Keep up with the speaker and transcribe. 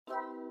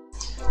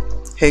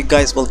Hey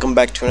guys, welcome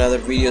back to another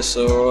video.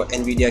 So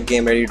Nvidia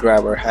Game Ready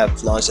driver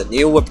have launched a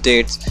new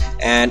update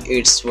and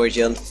it's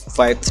version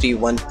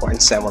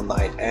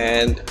 531.79,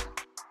 and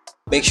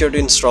make sure to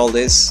install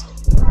this.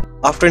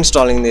 After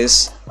installing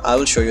this, I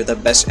will show you the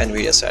best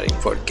Nvidia setting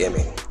for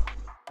gaming.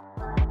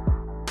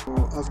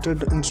 So after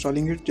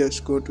installing it,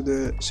 just go to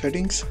the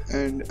settings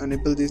and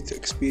enable this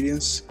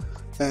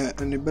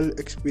enable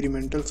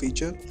experimental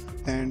feature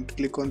and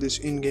click on this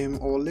in-game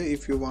overlay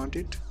if you want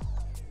it,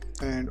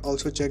 and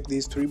also check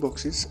these three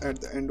boxes at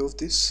the end of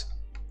this.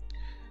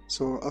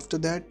 So after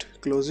that,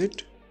 close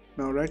it.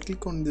 Now right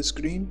click on the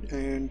screen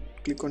and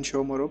click on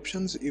show more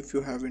options if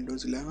you have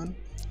Windows 11,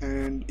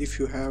 and if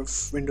you have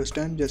Windows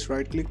 10, just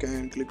right click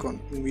and click on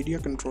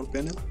Nvidia control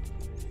panel.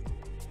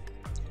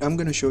 I'm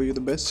gonna show you the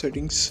best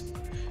settings,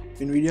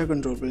 Nvidia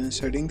control panel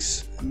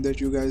settings, that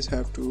you guys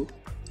have to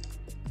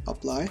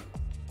apply.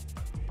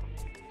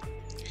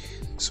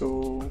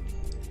 So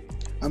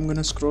I'm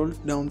gonna scroll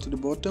down to the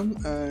bottom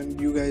and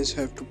you guys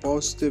have to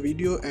pause the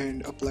video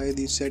and apply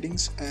these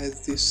settings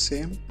as this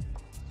same.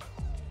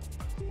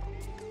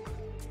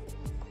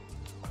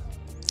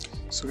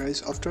 So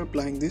guys, after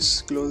applying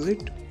this, close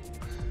it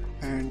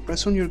and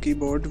press on your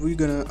keyboard. We're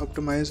gonna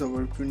optimize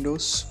our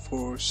Windows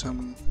for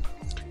some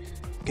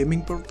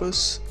gaming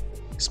purpose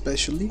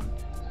especially.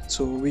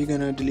 So we're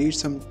gonna delete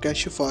some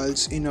cache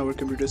files in our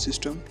computer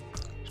system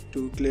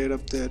to clear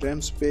up the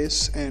RAM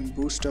space and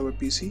boost our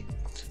PC.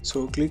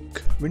 So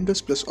click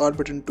Windows plus R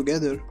button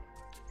together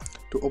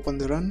to open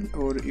the run,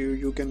 or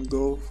you can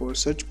go for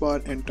search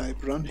bar and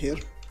type run here.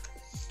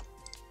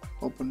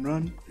 Open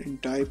run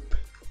and type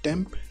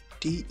temp,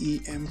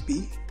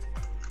 T-E-M-P.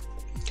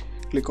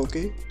 Click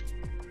OK.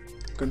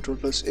 Control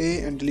plus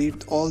A and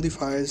delete all the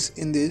files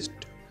in this.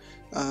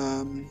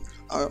 I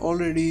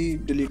already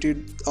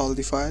deleted all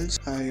the files.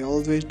 I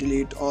always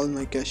delete all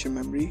my cache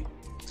memory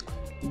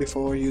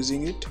before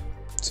using it,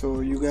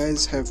 so you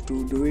guys have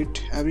to do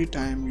it every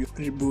time you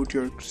reboot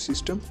your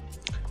system.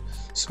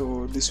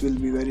 So this will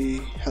be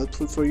very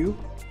helpful for you.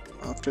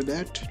 After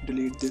that,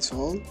 delete this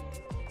all,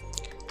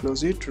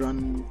 close it,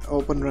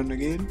 open run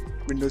again,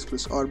 Windows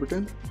plus R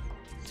button.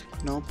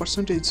 Now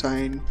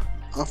 %sign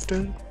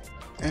after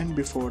and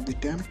before the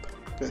temp,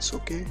 press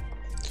OK,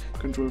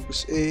 Control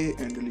plus A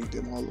and delete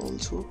them all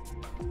also,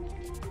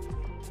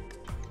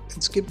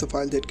 and skip the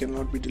file that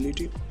cannot be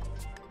deleted.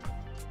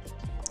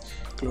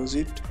 Close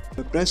it.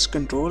 Press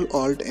Ctrl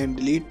Alt and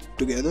delete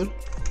together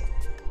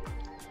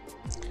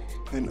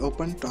and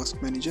open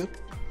Task Manager.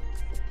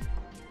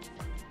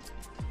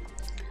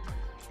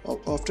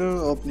 After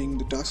opening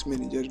the Task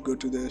Manager, go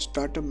to the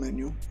Startup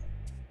menu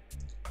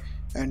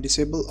and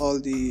disable all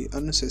the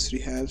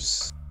unnecessary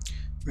apps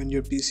when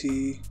your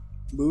PC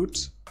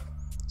boots.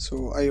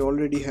 So I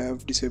already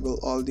have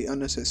disabled all the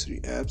unnecessary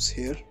apps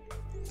here.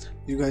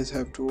 You guys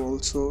have to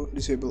also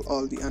disable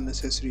all the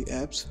unnecessary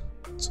apps,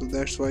 so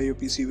that's why your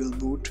PC will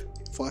boot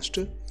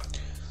faster.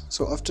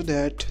 So after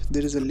that,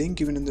 there is a link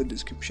given in the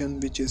description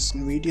which is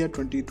Nvidia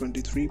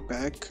 2023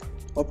 pack,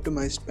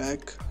 optimized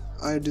pack.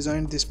 I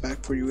designed this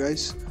pack for you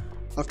guys.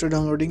 After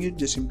downloading it,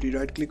 just simply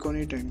right click on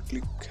it and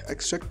click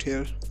extract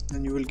here,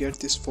 and you will get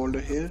this folder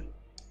here.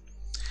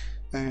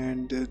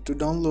 And to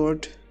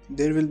download,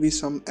 there will be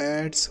some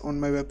ads on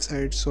my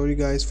website. Sorry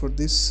guys for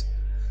this,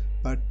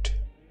 but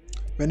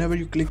whenever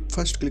you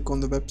first click on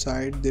the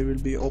website, there will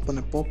be open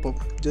a pop-up.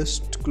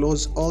 Just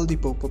close all the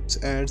pop-ups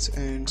ads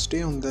and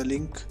stay on the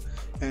link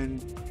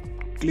and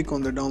click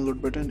on the download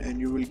button, and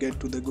you will get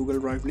to the Google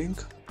Drive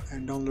link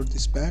and download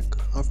this pack.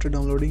 After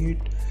downloading it,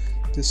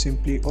 just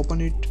simply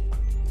open it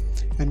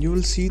and you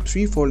will see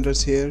three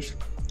folders here.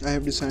 I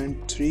have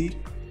designed three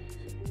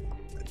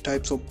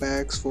types of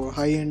packs for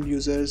high-end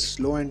users,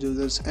 low-end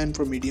users, and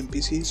for medium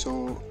PC.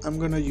 So I'm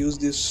gonna use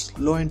this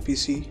low-end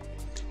PC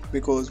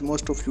because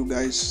most of you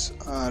guys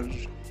are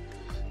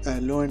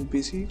low-end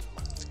PC,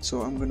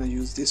 so I'm gonna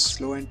use this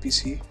low-end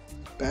PC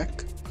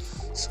pack.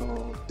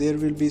 So there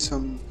will be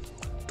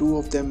two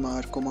of them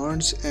are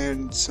commands,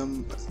 and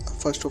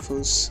first of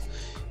all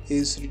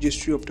is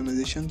registry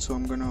optimization. So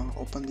I'm gonna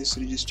open this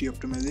registry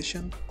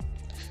optimization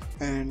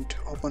and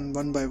open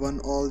one by one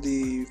all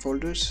the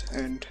folders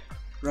and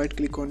right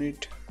click on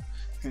it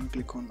and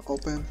click on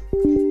open,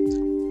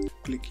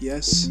 click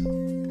yes,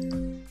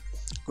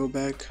 go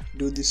back,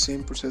 do the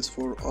same process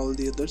for all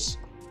the others.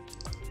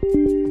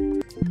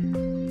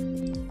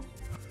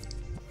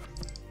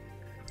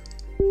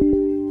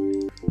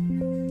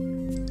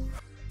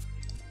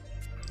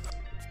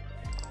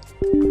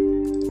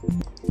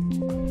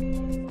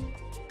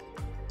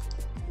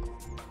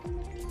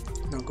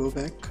 Now go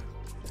back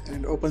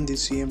and open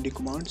these CMD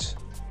commands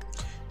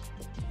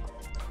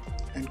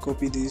and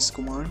copy these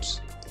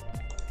commands.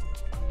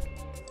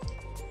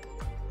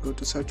 Go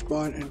to search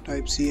bar and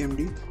type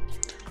CMD,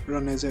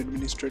 run as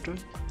administrator.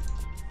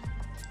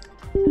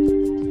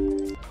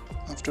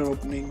 After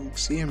opening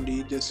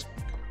CMD, just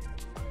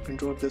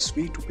Ctrl plus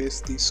V to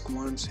paste these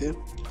commands here.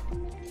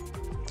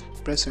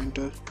 Press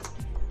enter.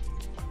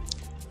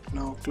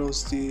 Now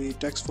close the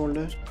text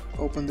folder,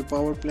 open the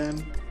power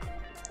plan,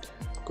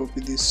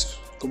 copy this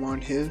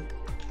command here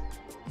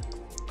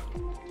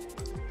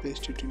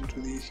paste it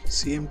into the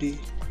CMD,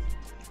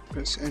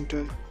 press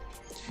enter,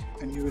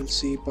 and you will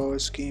see power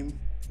scheme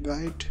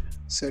guide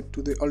set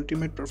to the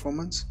ultimate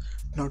performance.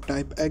 Now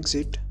type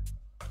exit,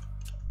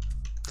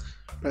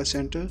 press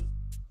enter.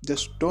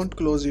 Just don't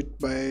close it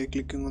by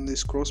clicking on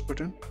this cross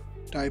button.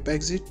 Type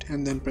exit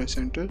and then press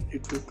enter.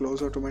 It will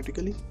close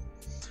automatically.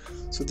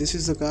 So this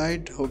is the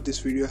guide. Hope this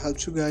video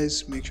helps you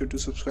guys. Make sure to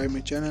subscribe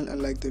my channel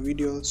and like the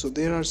video. So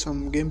there are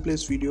some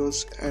gameplays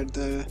videos at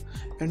the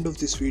end of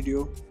this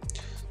video,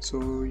 so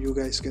you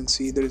guys can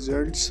see the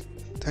results.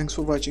 Thanks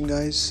for watching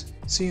guys.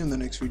 See you in the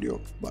next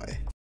video. Bye.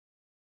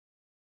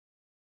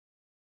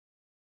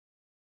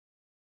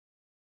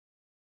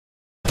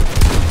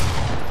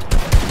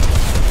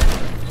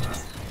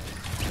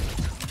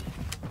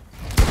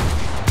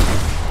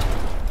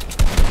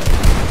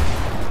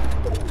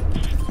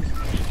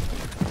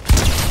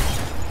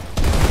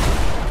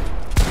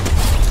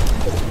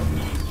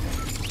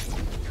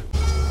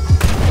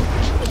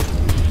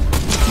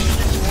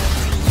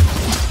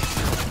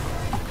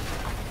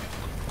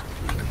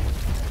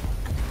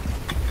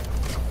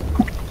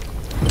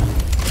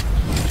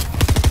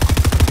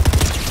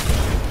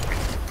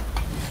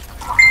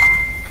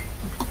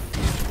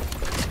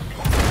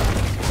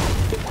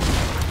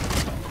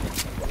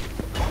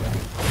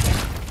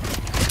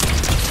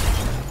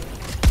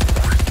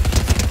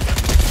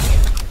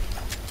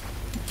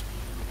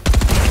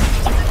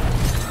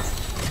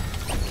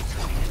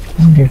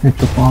 Give it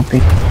to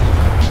Poppy.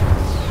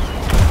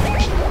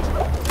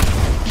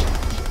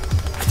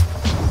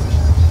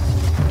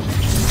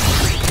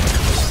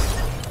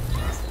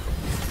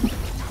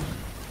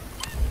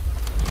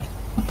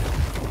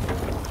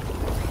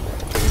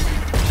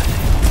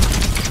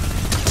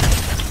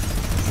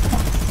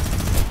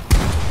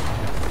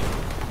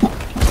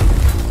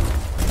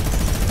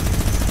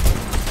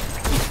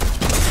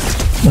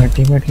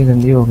 Ultimately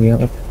गंदी हो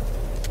गया।